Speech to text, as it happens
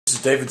This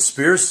is David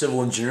Spears,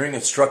 Civil Engineering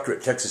Instructor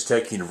at Texas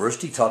Tech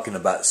University, talking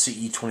about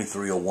CE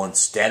 2301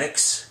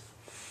 statics.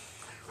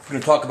 We're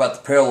going to talk about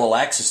the parallel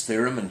axis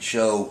theorem and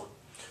show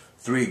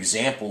three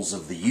examples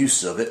of the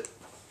use of it.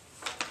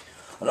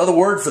 Another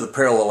word for the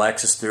parallel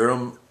axis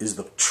theorem is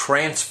the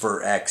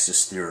transfer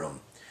axis theorem.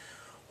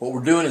 What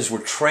we're doing is we're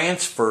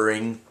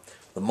transferring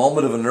the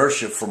moment of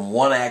inertia from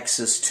one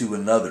axis to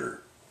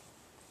another.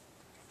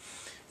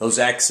 Those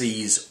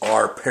axes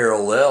are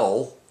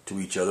parallel to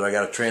each other. I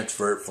got to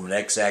transfer it from an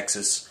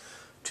x-axis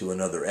to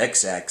another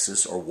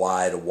x-axis, or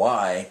y to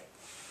y.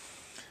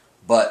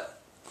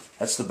 But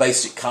that's the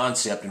basic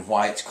concept and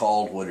why it's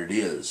called what it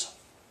is.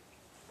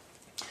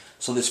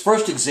 So this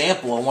first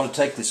example, I want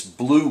to take this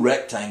blue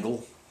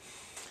rectangle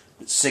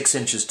that's 6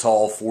 inches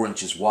tall, 4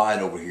 inches wide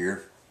over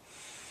here,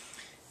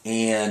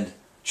 and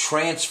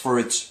transfer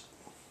its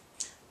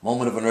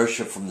moment of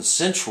inertia from the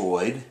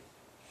centroid.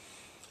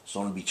 So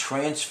I'm going to be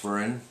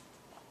transferring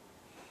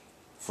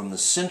from the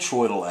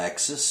centroidal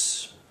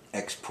axis,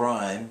 x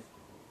prime,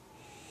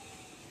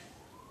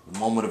 the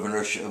moment of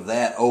inertia of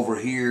that over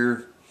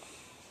here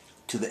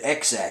to the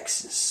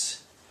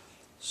x-axis.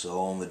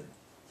 So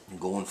I'm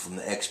going from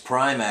the x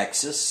prime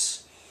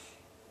axis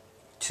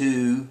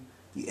to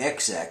the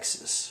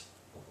x-axis.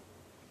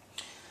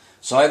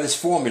 So I have this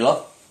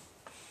formula.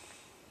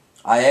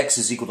 Ix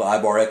is equal to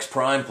I bar x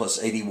prime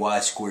plus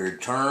ADY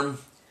squared term.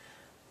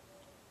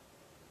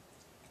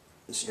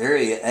 This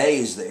area, A,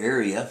 is the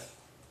area.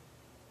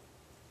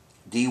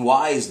 dy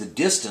is the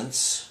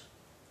distance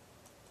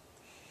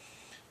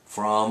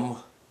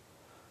from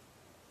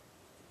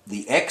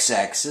the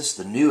x-axis,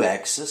 the new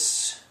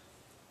axis,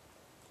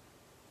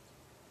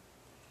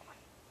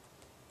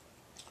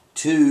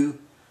 to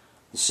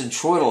the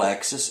centroidal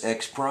axis,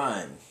 x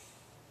prime.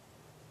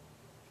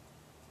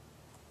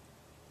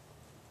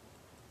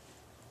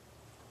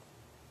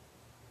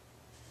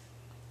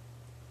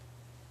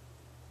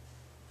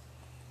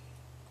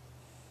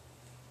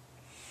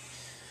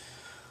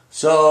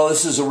 So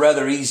this is a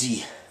rather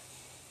easy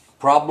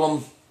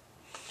problem.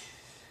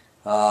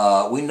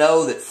 We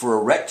know that for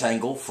a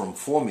rectangle, from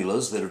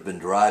formulas that have been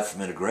derived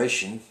from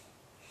integration,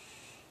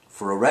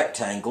 for a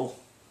rectangle,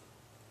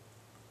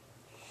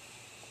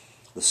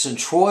 the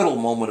centroidal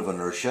moment of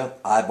inertia,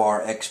 I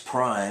bar x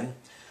prime,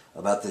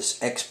 about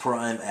this x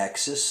prime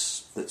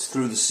axis that's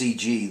through the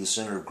CG, the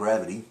center of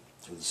gravity,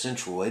 or the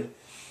centroid,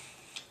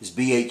 is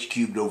bh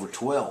cubed over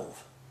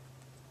 12.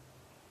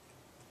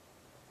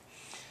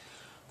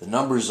 The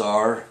numbers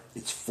are,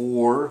 it's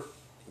 4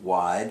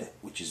 wide,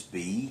 which is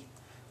b,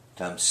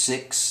 times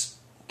 6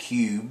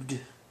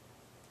 cubed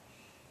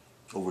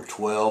over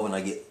 12, and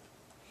I get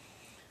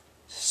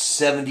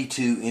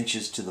 72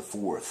 inches to the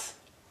fourth.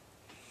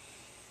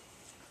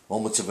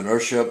 Moments of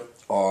inertia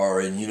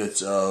are in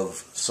units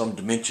of some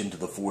dimension to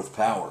the fourth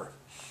power.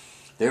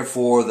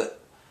 Therefore, the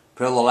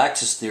parallel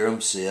axis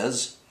theorem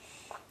says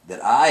that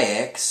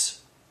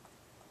Ix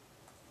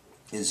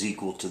is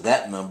equal to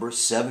that number,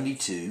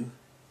 72,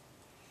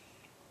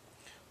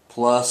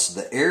 plus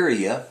the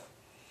area,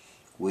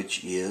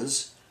 which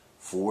is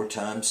 4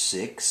 times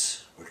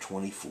 6, or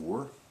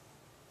 24,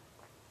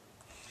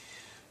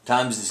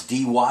 times this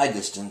dy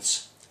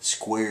distance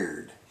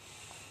squared.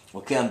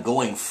 Okay, I'm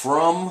going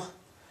from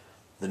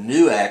the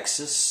new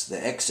axis,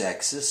 the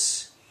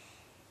x-axis,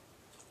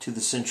 to the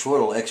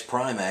centroidal x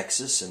prime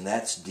axis, and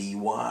that's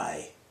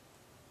dy.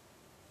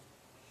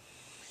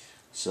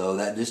 So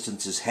that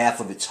distance is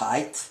half of its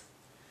height,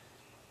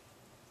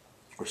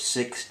 or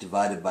 6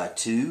 divided by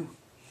 2,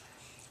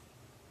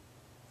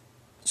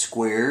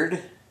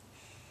 squared,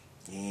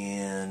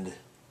 and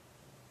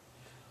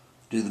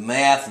do the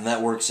math, and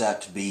that works out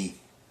to be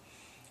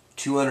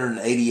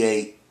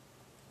 288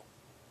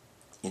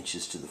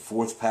 inches to the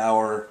fourth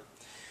power.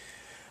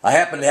 I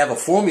happen to have a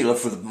formula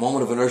for the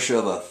moment of inertia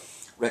of a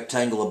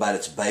rectangle about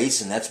its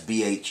base, and that's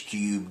bh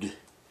cubed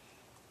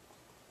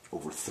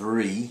over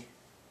 3.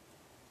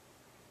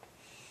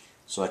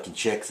 So I can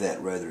check that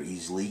rather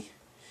easily.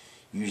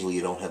 Usually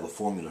you don't have a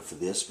formula for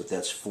this, but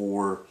that's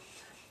 4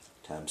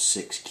 times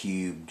 6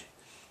 cubed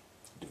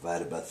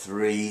divided by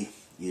 3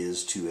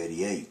 is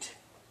 288.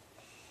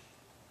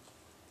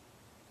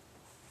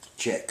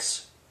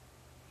 Checks.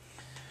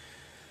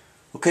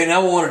 Okay,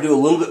 now we want to do a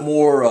little bit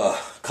more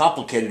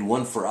complicated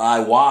one for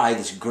Iy,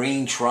 this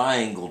green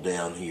triangle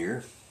down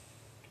here.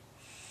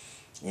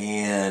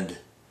 And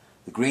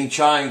the green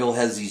triangle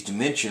has these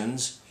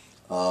dimensions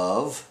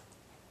of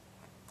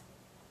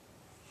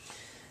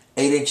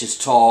 8 inches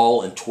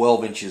tall and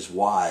 12 inches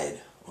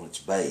wide on its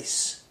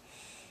base.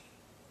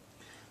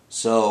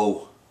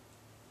 So,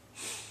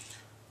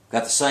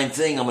 got the same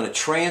thing. I'm going to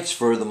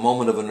transfer the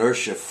moment of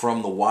inertia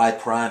from the y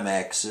prime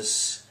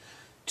axis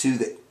to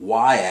the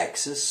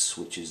y-axis,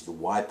 which is the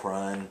y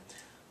prime,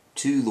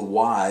 to the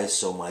y.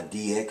 So my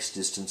dx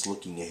distance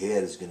looking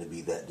ahead is going to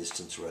be that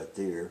distance right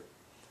there.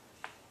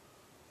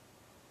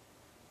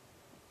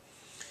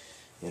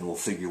 And we'll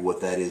figure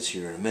what that is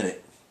here in a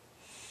minute.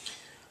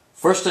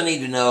 First I need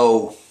to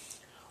know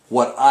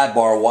what I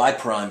bar y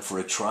prime for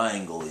a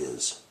triangle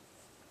is.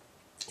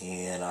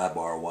 And I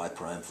bar y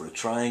prime for a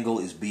triangle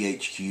is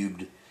bh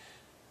cubed,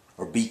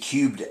 or b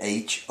cubed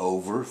h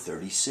over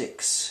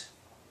 36.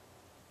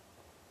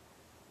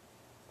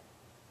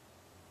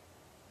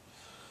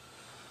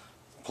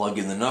 Plug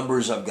in the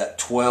numbers. I've got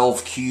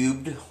 12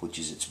 cubed, which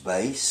is its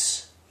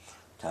base,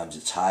 times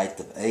its height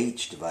of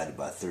h divided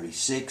by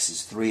 36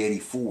 is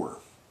 384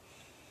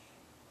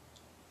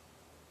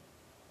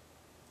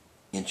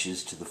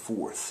 inches to the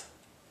fourth.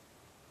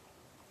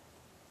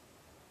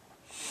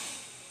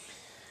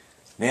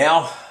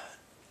 Now,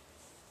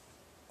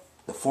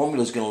 the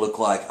formula is going to look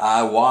like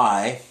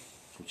Iy,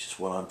 which is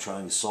what I'm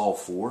trying to solve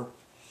for,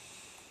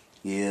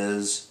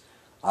 is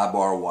I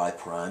bar y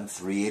prime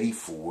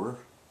 384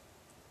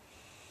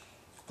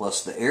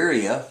 plus the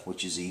area,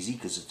 which is easy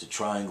because it's a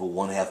triangle,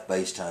 1/2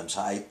 base times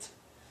height,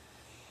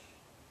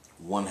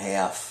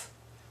 1/2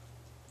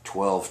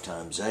 12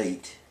 times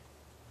 8.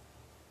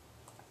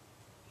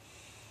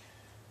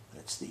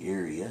 That's the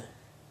area.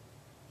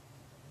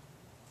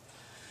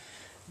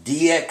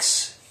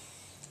 Dx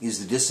is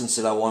the distance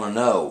that I want to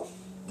know.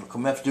 I'm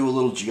going to have to do a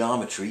little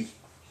geometry,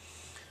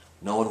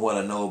 knowing what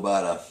I know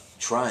about a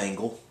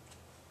triangle.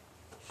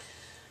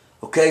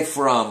 Okay,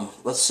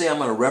 let's say I'm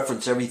going to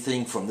reference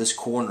everything from this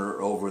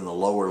corner over in the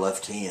lower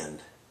left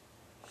hand.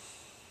 I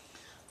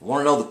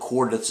want to know the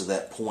coordinates of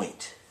that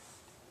point.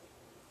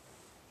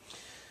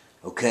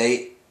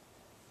 Okay,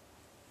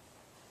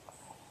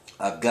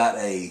 I've got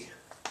a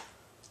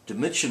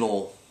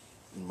dimensional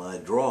in my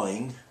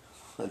drawing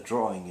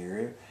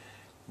area.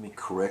 Let me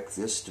correct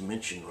this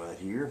dimension right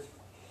here,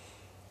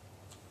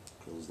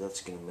 because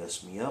that's going to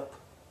mess me up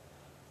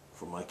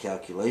for my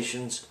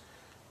calculations.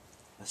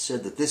 I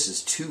said that this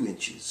is 2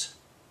 inches.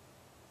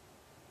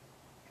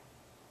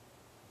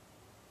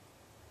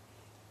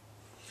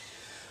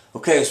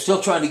 Okay, I'm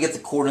still trying to get the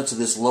coordinates of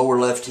this lower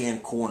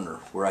left-hand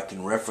corner where I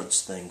can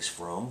reference things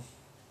from.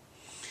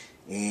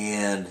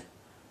 And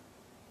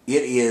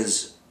it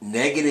is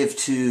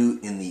 -2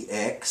 in the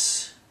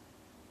x,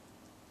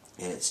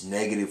 and it's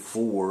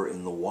 -4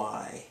 in the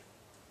y.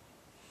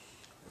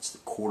 That's the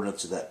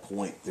coordinates of that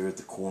point there at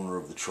the corner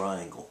of the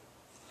triangle.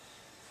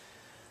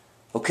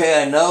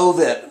 Okay, I know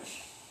that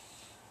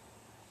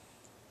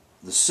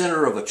the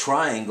center of a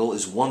triangle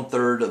is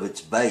 1/3 of its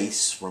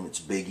base from its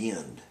big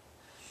end.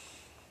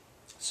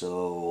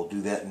 So we'll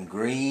do that in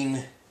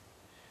green.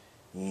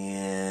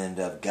 And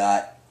I've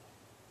got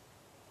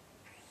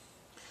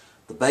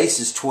the base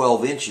is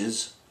 12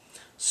 inches.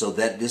 So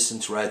that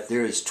distance right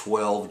there is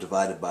 12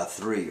 divided by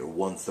 3, or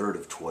 1/3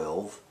 of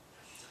 12.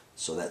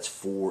 So that's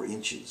 4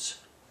 inches.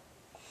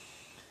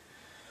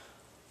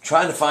 I'm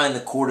trying to find the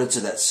coordinates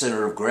of that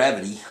center of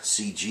gravity,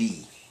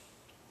 CG.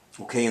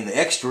 Okay, in the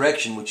x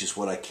direction, which is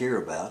what I care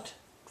about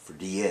for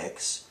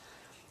dx,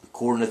 the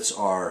coordinates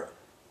are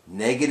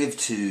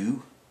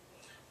 -2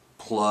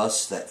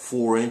 plus that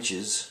 4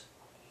 inches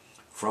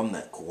from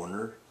that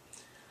corner,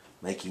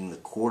 making the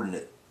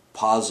coordinate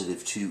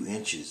 +2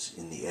 inches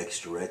in the x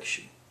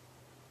direction.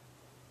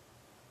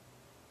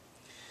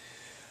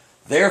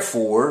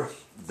 Therefore,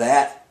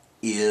 that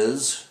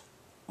is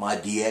my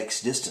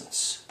dx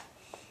distance.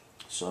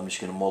 So I'm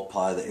just going to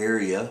multiply the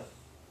area,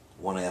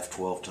 1/2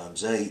 12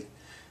 times 8,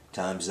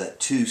 times that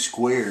 2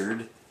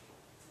 squared.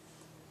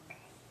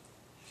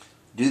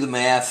 Do the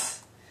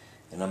math,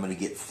 and I'm going to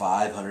get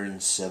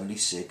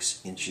 576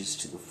 inches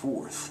to the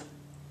fourth.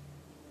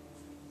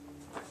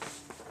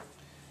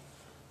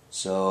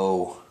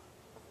 So,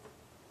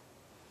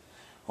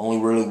 only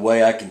really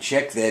way I can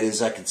check that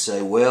is I can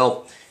say,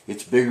 well,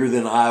 it's bigger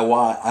than I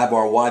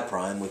bar y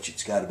prime, which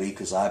it's got to be,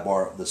 because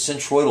the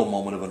centroidal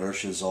moment of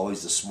inertia is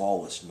always the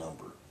smallest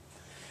number.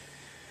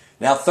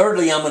 Now,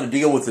 thirdly, I'm going to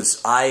deal with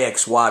this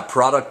IXY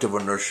product of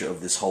inertia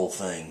of this whole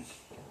thing.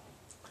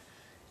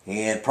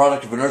 And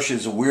product of inertia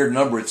is a weird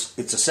number.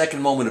 It's a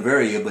second moment of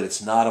area, but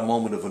it's not a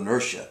moment of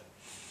inertia.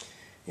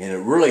 And it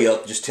really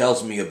just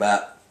tells me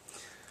about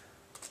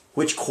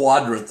which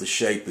quadrant the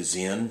shape is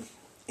in,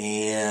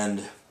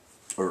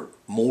 or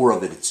more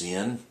of it's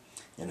in,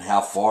 and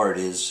how far it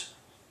is,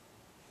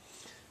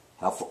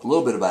 a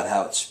little bit about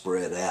how it's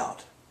spread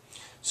out.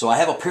 So I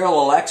have a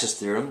parallel axis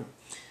theorem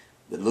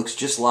that looks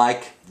just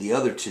like the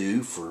other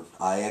two for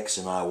Ix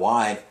and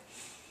Iy,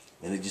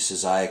 and it just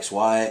says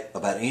Ixy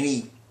about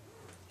any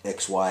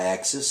xy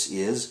axis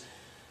is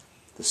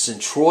the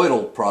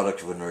centroidal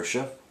product of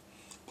inertia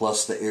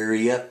plus the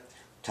area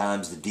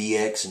times the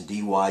dx and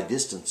dy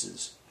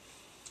distances.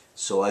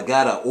 So I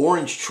got an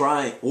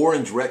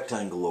orange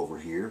rectangle over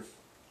here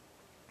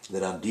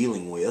that I'm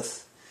dealing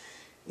with,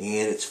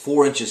 and it's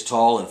 4 inches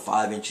tall and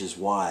 5 inches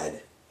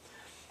wide.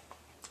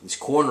 This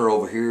corner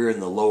over here in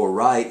the lower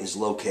right is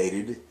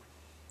located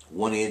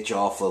 1 inch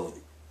off of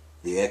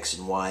the x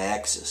and y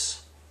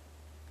axis.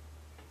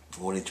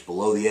 1 inch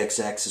below the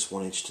x-axis,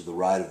 1 inch to the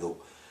right of the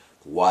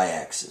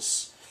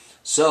y-axis.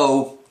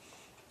 So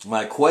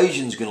my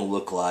equation is going to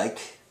look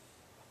like,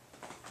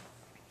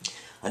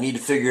 I need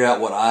to figure out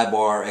what I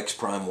bar x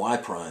prime y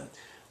prime.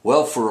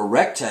 Well, for a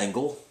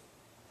rectangle,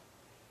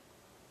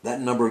 that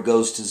number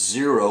goes to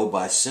 0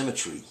 by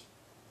symmetry.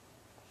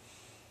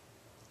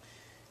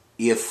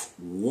 if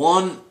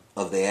one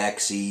of the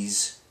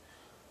axes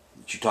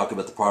that you talk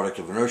about the product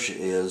of inertia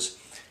is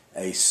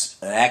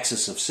an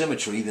axis of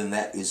symmetry, then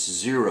that is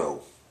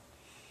 0.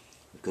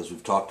 Because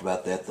we've talked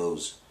about that,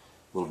 those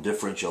little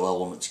differential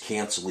elements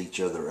cancel each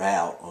other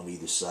out on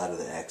either side of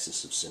the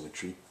axis of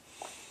symmetry.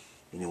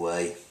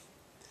 Anyway,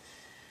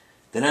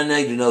 then I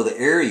need to know the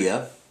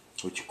area,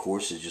 which of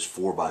course is just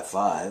 4 by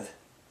 5.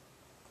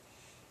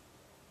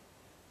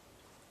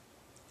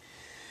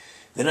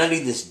 Then I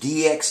need this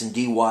dx and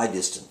dy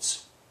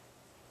distance.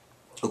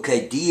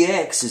 Okay,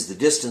 dx is the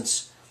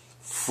distance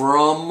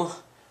from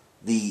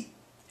the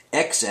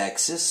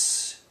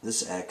x-axis,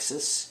 this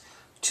axis,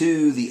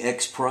 to the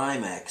x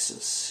prime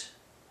axis.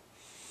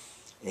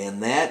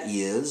 And that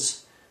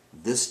is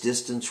this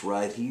distance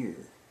right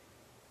here.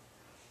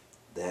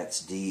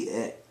 That's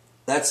dx.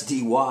 That's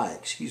dy,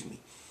 excuse me.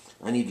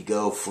 I need to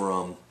go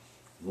from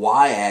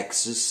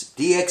y-axis.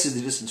 Dx is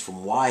the distance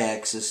from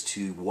y-axis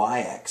to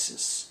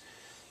y-axis.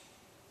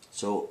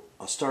 So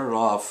I'll start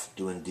off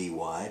doing dy.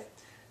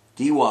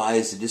 Dy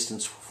is the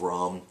distance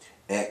from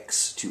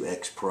x to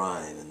x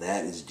prime, and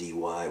that is dy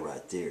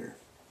right there.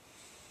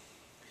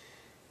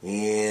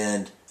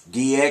 And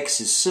dx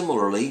is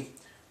similarly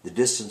the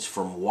distance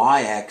from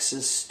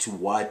y-axis to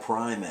y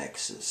prime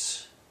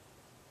axis.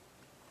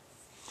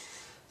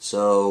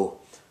 So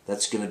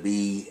that's going to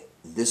be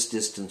this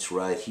distance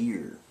right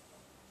here.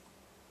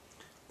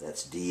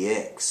 That's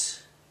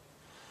dx.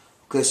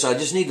 Okay, so I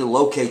just need to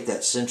locate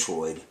that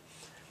centroid.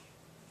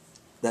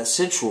 That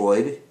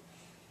centroid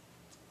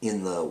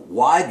in the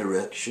y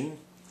direction,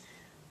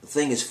 the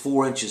thing is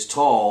 4 inches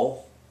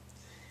tall,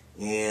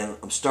 and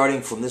I'm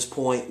starting from this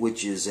point,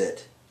 which is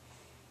at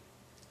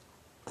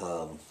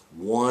 1,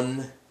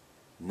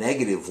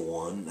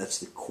 -1. That's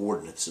the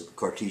coordinates, the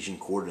Cartesian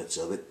coordinates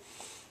of it.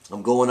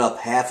 I'm going up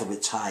half of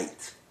its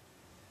height,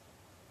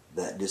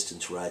 that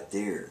distance right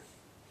there.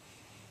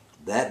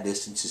 That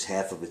distance is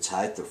half of its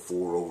height, or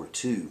 4 over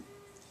 2.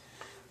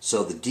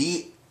 So the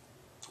dy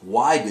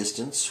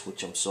distance,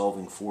 which I'm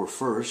solving for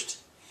first,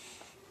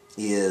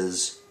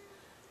 is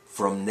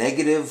from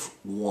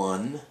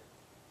 -1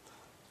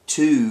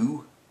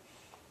 to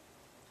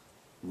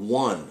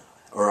 1.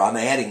 Or I'm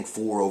adding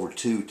 4 over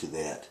 2 to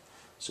that.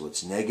 So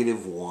it's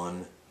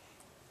 -1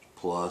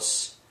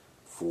 plus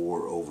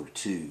 4 over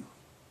 2.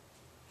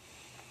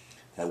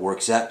 That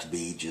works out to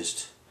be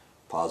just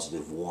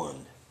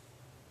 +1.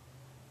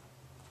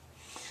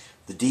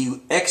 The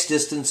dx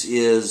distance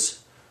is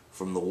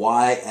from the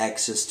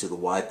y-axis to the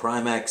y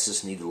prime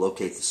axis. Need to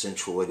locate the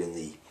centroid in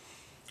the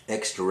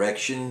x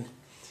direction.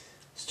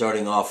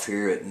 Starting off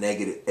here at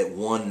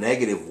 1,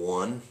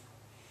 -1,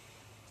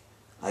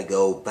 I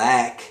go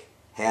back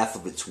half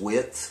of its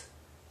width,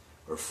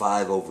 or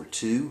 5 over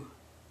 2.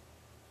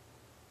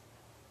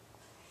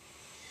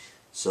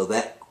 So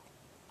that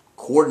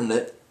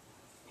coordinate,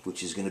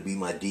 which is going to be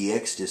my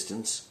dx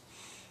distance,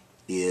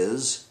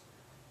 is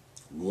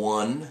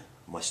 1,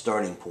 my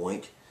starting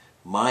point,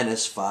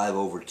 minus 5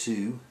 over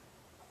 2.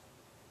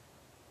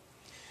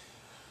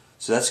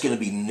 So that's going to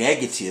be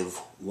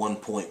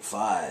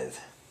 -1.5.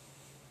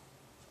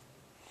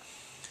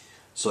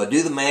 So I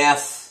do the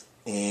math,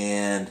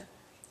 and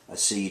I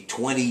see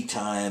 20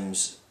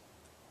 times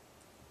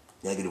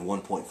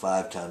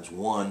 -1.5 times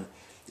 1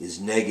 is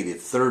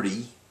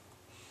 -30.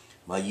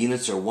 My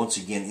units are once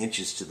again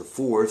inches to the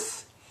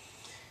 4th.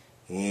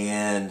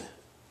 And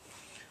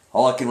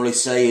all I can really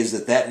say is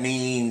that that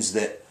means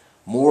that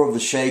more of the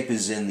shape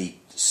is in the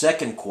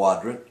second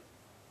quadrant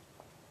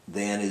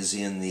than is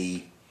in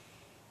the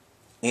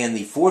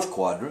fourth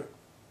quadrant,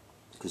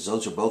 because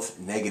those are both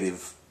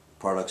negative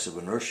products of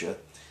inertia,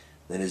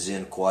 than is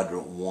in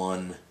quadrant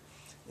 1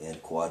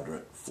 and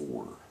quadrant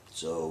 4.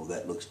 So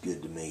that looks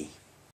good to me.